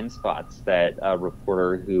certain blind spots that a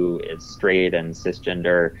reporter who is straight and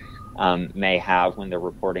cisgender may have when they're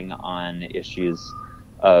reporting on issues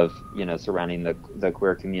of, surrounding the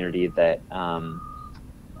queer community that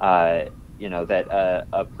that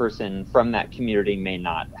a person from that community may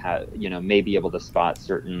not have, may be able to spot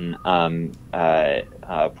certain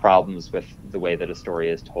problems with the way that a story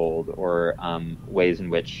is told, or ways in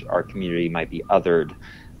which our community might be othered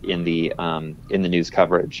in the news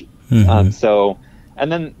coverage. Mm-hmm.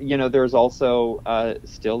 And then, there's also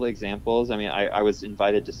still examples. I mean, I was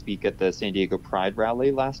invited to speak at the San Diego Pride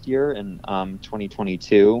rally last year in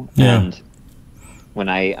 2022. Yeah. And when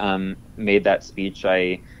I made that speech,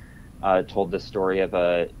 I told the story of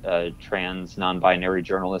a trans non-binary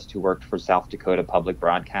journalist who worked for South Dakota Public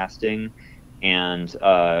Broadcasting and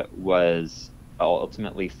was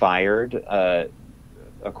ultimately fired,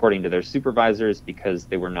 according to their supervisors, because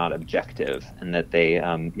they were not objective, and that they,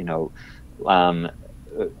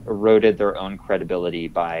 eroded their own credibility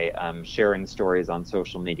by sharing stories on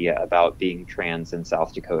social media about being trans in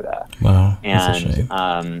South Dakota. Wow, and that's a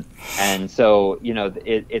shame. And so,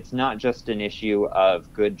 it's not just an issue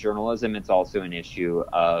of good journalism; it's also an issue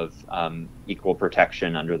of equal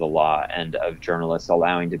protection under the law, and of journalists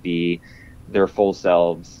allowing to be their full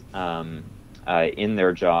selves in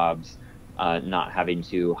their jobs, not having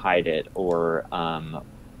to hide it or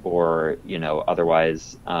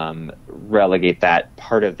otherwise relegate that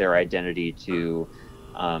part of their identity to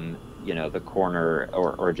the corner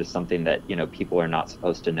or just something that people are not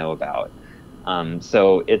supposed to know about.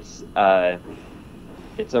 So it's a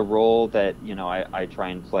role that I try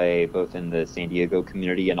and play both in the San Diego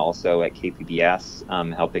community and also at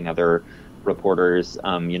KPBS, helping other reporters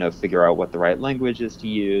figure out what the right language is to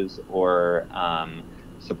use, or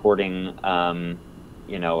supporting my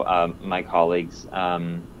colleagues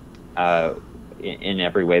in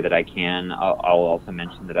every way that I can. I'll also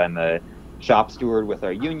mention that I'm a shop steward with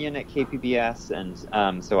our union at KPBS, and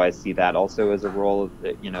so I see that also as a role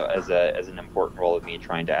that, as an important role of me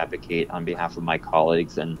trying to advocate on behalf of my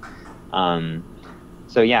colleagues. And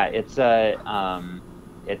so yeah, it's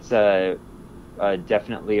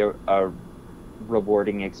definitely a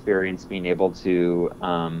rewarding experience being able to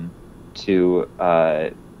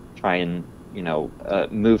try and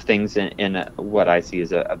move things in what I see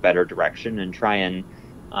as a better direction, and try and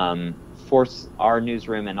force our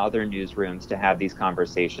newsroom and other newsrooms to have these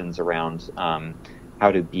conversations around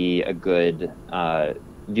how to be a good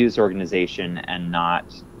news organization and not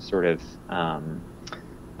sort of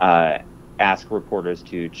ask reporters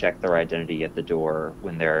to check their identity at the door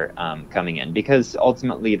when they're coming in, because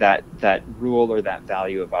ultimately that rule or that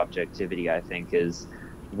value of objectivity, I think, is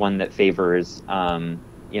one that favors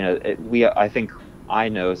I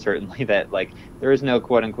know certainly that there is no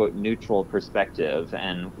quote unquote neutral perspective,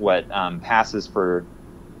 and what passes for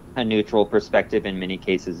a neutral perspective in many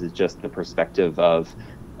cases is just the perspective of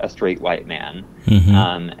a straight white man.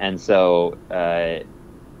 Mm-hmm. And so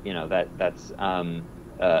that's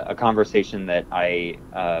a conversation that I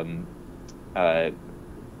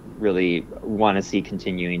really want to see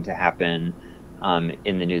continuing to happen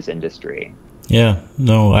in the news industry. Yeah,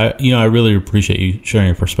 no, I really appreciate you sharing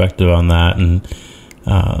your perspective on that, and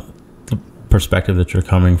the perspective that you're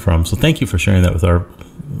coming from. So thank you for sharing that with our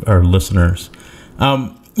listeners.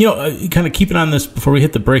 Kind of keeping on this before we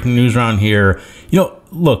hit the breaking news round here.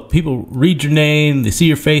 Look, people read your name, they see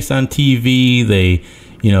your face on TV, they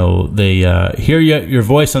hear your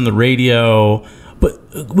voice on the radio. But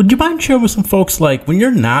would you mind sharing with some folks, when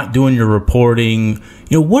you're not doing your reporting,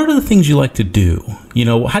 what are the things you like to do?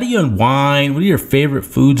 How do you unwind? What are your favorite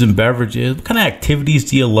foods and beverages? What kind of activities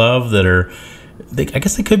do you love that I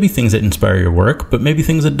guess they could be things that inspire your work, but maybe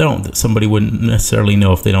things that don't, that somebody wouldn't necessarily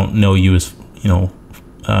know if they don't know you as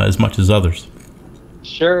much as others?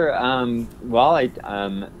 Sure. Well,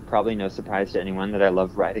 probably no surprise to anyone that I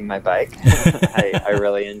love riding my bike. I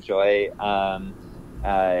really enjoy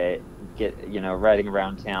riding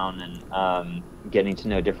around town and getting to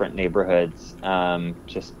know different neighborhoods,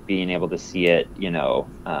 just being able to see it,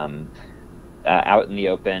 out in the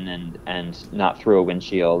open and not through a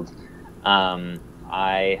windshield.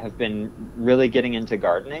 I have been really getting into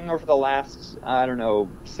gardening over the last,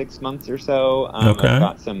 6 months or so. Okay. I've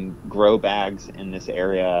got some grow bags in this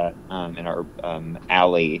area in our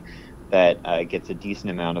alley that gets a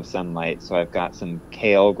decent amount of sunlight. So I've got some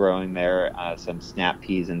kale growing there, some snap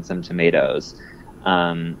peas, and some tomatoes.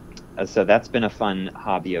 So that's been a fun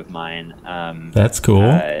hobby of mine. That's cool.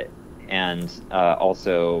 And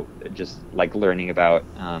also just learning about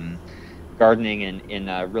gardening in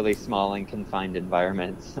really small and confined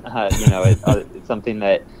environments. It's something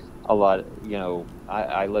that a lot,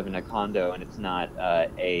 I live in a condo, and it's not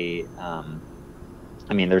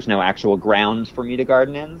there's no actual ground for me to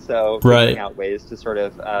garden in, so figuring out ways to sort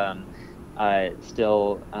of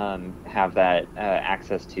still have that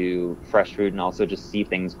access to fresh food, and also just see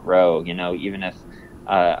things grow, even if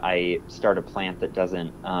I start a plant that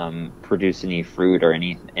doesn't produce any fruit or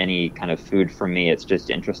any kind of food for me. It's just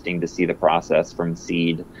interesting to see the process from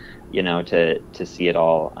seed, to see it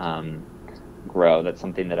all grow. That's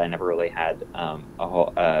something that I never really had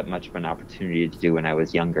much of an opportunity to do when I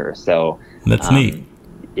was younger. So that's neat.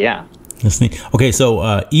 Yeah, that's neat. Okay,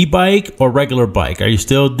 so e-bike or regular bike? Are you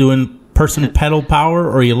still doing person pedal power,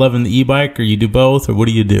 or are you loving the e-bike, or you do both, or what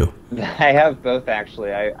do you do? I have both,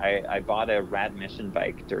 actually. I bought a Rad Mission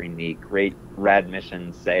bike during the great Rad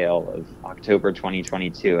Mission sale of October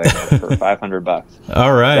 2022. I got it for $500.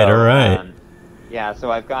 All right. Yeah,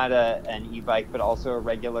 so I've got an e-bike, but also a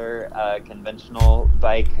regular conventional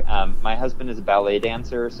bike. My husband is a ballet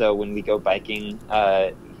dancer, so when we go biking,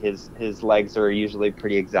 his legs are usually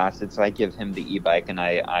pretty exhausted, so I give him the e-bike and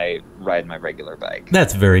I ride my regular bike.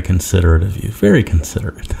 That's very considerate of you. Very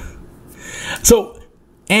considerate. So,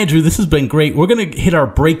 Andrew, this has been great. We're going to hit our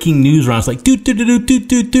breaking news rounds, like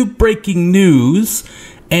breaking news.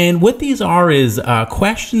 And what these are is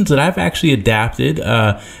questions that I've actually adapted.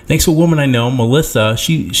 Thanks to a woman I know, Melissa.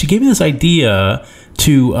 She gave me this idea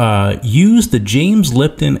to use the James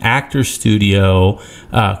Lipton Actor Studio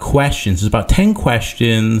questions. There's about 10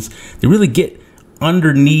 questions. They really get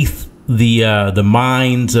underneath the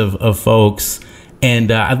minds of folks.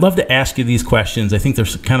 And I'd love to ask you these questions. I think they're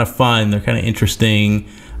kind of fun. They're kind of interesting.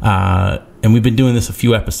 And we've been doing this a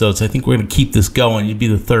few episodes. So I think we're going to keep this going. You'd be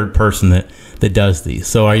the third person that does these.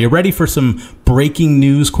 So are you ready for some breaking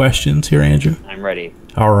news questions here, Andrew? I'm ready.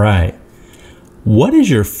 All right. What is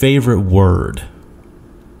your favorite word?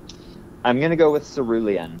 I'm going to go with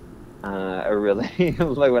cerulean. I really,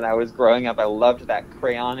 like when I was growing up, I loved that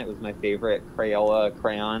crayon. It was my favorite Crayola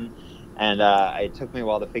crayon. And it took me a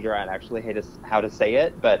while to figure out actually how to say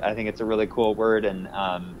it, but I think it's a really cool word and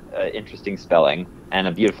interesting spelling and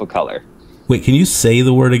a beautiful color. Wait, can you say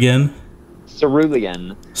the word again?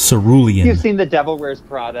 Cerulean. Cerulean. You've seen The Devil Wears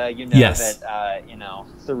Prada. You know yes. that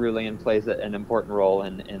cerulean plays an important role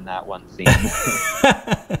in that one scene.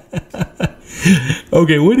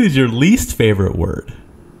 Okay, what is your least favorite word?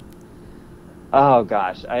 Oh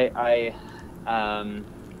gosh, I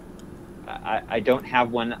don't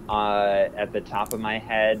have one at the top of my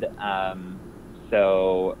head,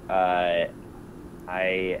 so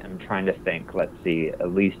I am trying to think. Let's see, a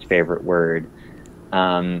least favorite word.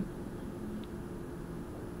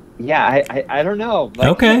 Yeah, I don't know.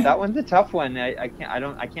 Okay, that one's a tough one. I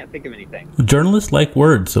can't think of anything. Journalists like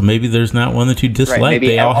words, so maybe there's not one that you dislike. Right, maybe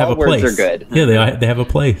they all have a place. Words are good. Yeah, they have a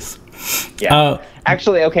place. Yeah.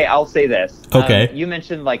 Actually, okay, I'll say this. Okay. You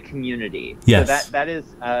mentioned community. Yes. So that is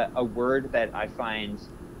a word that I find,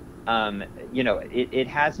 it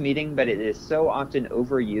has meaning, but it is so often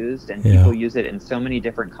overused, and people use it in so many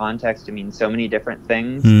different contexts to mean so many different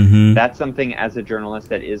things. Mm-hmm. That's something as a journalist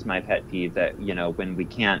that is my pet peeve, that, when we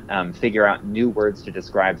can't figure out new words to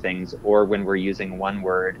describe things, or when we're using one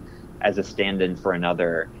word as a stand-in for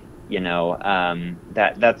another,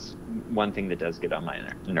 that's one thing that does get on my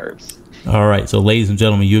nerves. All right, so ladies and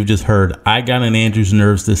gentlemen, you've just heard I got on Andrew's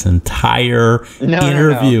nerves this entire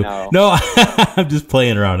interview. No, I'm just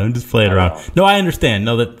playing around. No, I understand.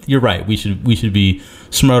 No, that you're right. We should be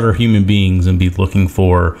smarter human beings and be looking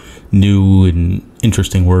for new and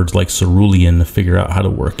interesting words like cerulean to figure out how to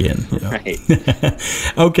work in. Right.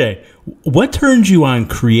 Okay, what turns you on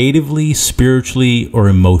creatively, spiritually, or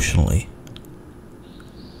emotionally?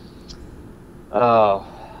 Oh,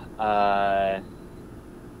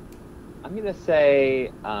 I'm going to say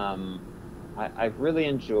I've really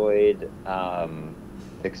enjoyed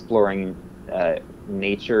exploring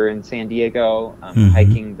nature in San Diego,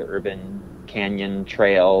 hiking the urban canyon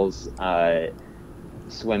trails,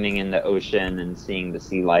 swimming in the ocean and seeing the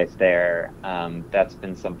sea life there. That's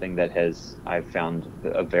been something that I've found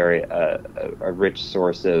a very a rich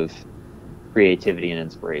source of creativity and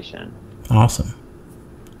inspiration. Awesome.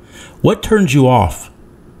 What turns you off?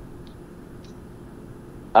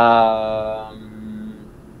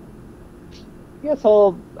 Yes,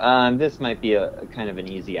 this might be a kind of an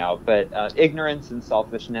easy out, but ignorance and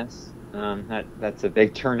selfishness. That's a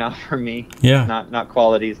big turn off for me. Yeah. Not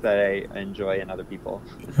qualities that I enjoy in other people.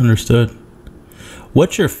 Understood.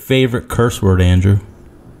 What's your favorite curse word, Andrew?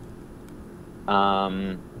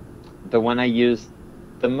 The one I use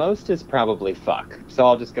the most is probably fuck. So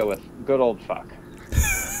I'll just go with good old fuck.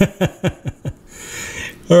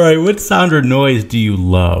 All right, what sound or noise do you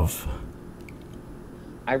love?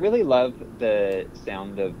 I really love the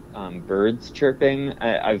sound of birds chirping.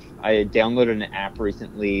 I downloaded an app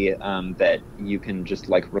recently that you can just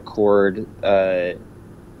record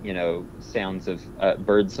sounds of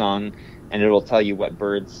bird song, and it'll tell you what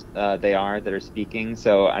birds they are that are speaking.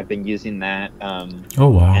 So I've been using that. Oh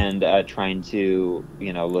wow! And trying to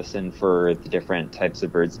listen for the different types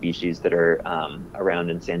of bird species that are around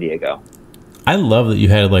in San Diego. I love that you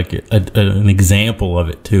had an example of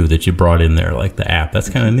it too that you brought in there, like the app. That's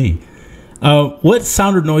kind of neat. What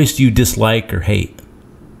sound or noise do you dislike or hate?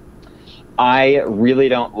 I really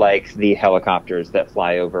don't like the helicopters that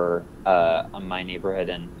fly over my neighborhood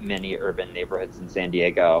and many urban neighborhoods in San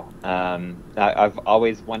Diego. I've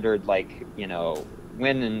always wondered,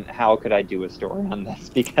 when and how could I do a story on this?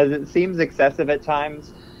 Because it seems excessive at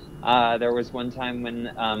times. There was one time when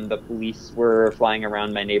the police were flying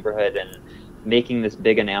around my neighborhood, and making this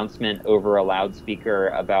big announcement over a loudspeaker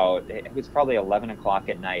about, it was probably 11 o'clock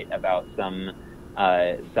at night, about some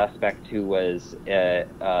suspect who was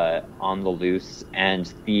on the loose,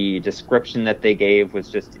 and the description that they gave was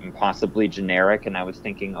just impossibly generic. And I was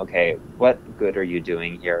thinking, okay, what good are you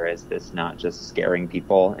doing here? Is this not just scaring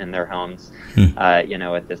people in their homes,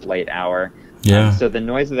 at this late hour? Yeah. So the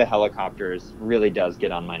noise of the helicopters really does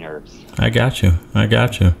get on my nerves. I got you.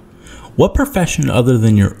 What profession other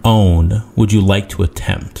than your own would you like to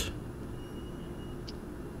attempt?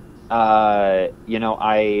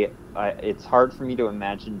 It's hard for me to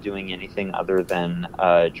imagine doing anything other than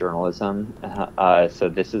journalism. So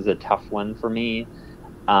this is a tough one for me.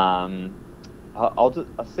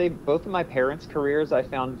 I'll say both of my parents' careers I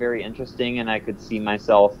found very interesting, and I could see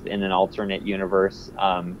myself in an alternate universe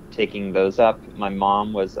taking those up. My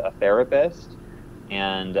mom was a therapist,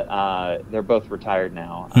 and they're both retired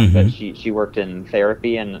now. But she worked in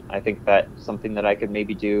therapy, and I think that's something that I could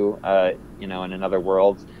maybe do, in another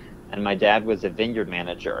world. And my dad was a vineyard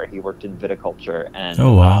manager. He worked in viticulture, and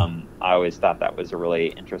I always thought that was a really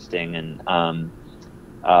interesting and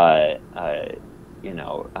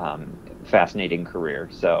fascinating career.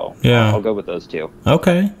 So I'll go with those two.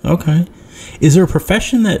 Okay. Is there a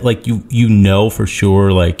profession that you for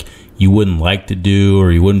sure you wouldn't like to do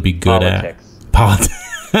or you wouldn't be good at? Politics.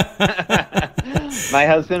 My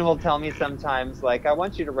husband will tell me sometimes, I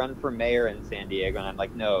want you to run for mayor in San Diego. And I'm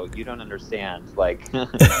like, no, you don't understand.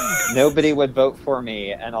 Nobody would vote for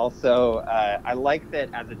me. And also, I like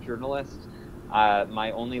that as a journalist,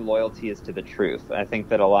 my only loyalty is to the truth. I think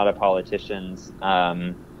that a lot of politicians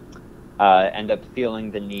end up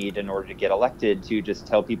feeling the need in order to get elected to just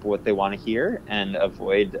tell people what they want to hear and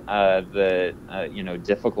avoid the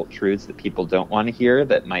difficult truths that people don't want to hear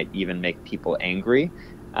that might even make people angry.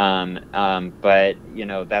 But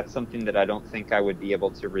that's something that I don't think I would be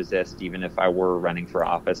able to resist, even if I were running for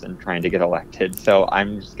office and trying to get elected. So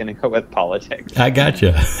I'm just going to go with politics. I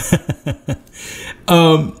gotcha.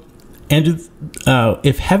 Andrew,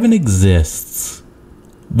 if heaven exists,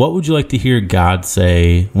 what would you like to hear God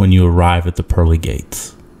say when you arrive at the pearly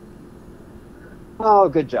gates? Oh,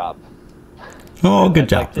 good job. Oh, good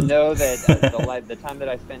job. I'd like to know that the time that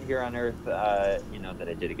I spent here on Earth, that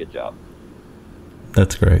I did a good job.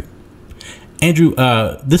 That's great. Andrew,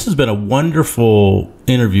 this has been a wonderful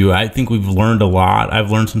interview. I think we've learned a lot. I've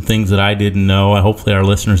learned some things that I didn't know. Hopefully our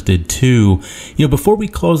listeners did too. Before we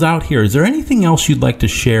close out here, is there anything else you'd like to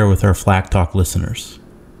share with our Flack Talk listeners?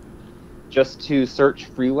 Just to search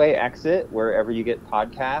Freeway Exit wherever you get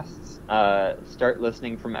podcasts. Start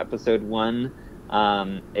listening from episode 1.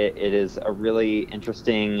 It is a really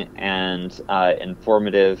interesting and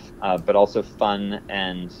informative, but also fun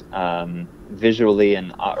and visually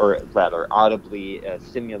or rather audibly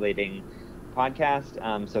stimulating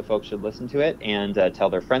podcast. So folks should listen to it and tell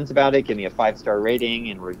their friends about it. Give me a 5-star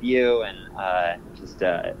rating and review, and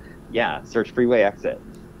search Freeway Exit.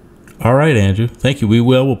 All right, Andrew. Thank you.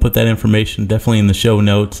 We'll put that information definitely in the show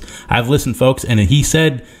notes. I've listened, folks, and he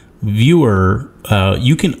said, viewer,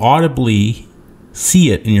 you can audibly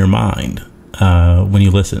see it in your mind when you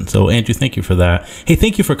listen. So, Andrew, thank you for that. Hey,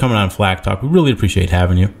 thank you for coming on Flack Talk. We really appreciate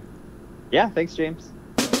having you. Yeah, thanks, James.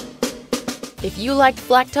 If you liked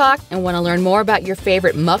Flack Talk and want to learn more about your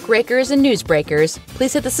favorite muckrakers and newsbreakers,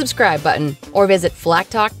 please hit the subscribe button or visit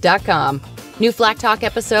flacktalk.com. New Flack Talk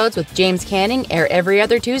episodes with James Canning air every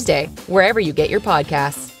other Tuesday, wherever you get your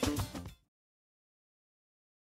podcasts.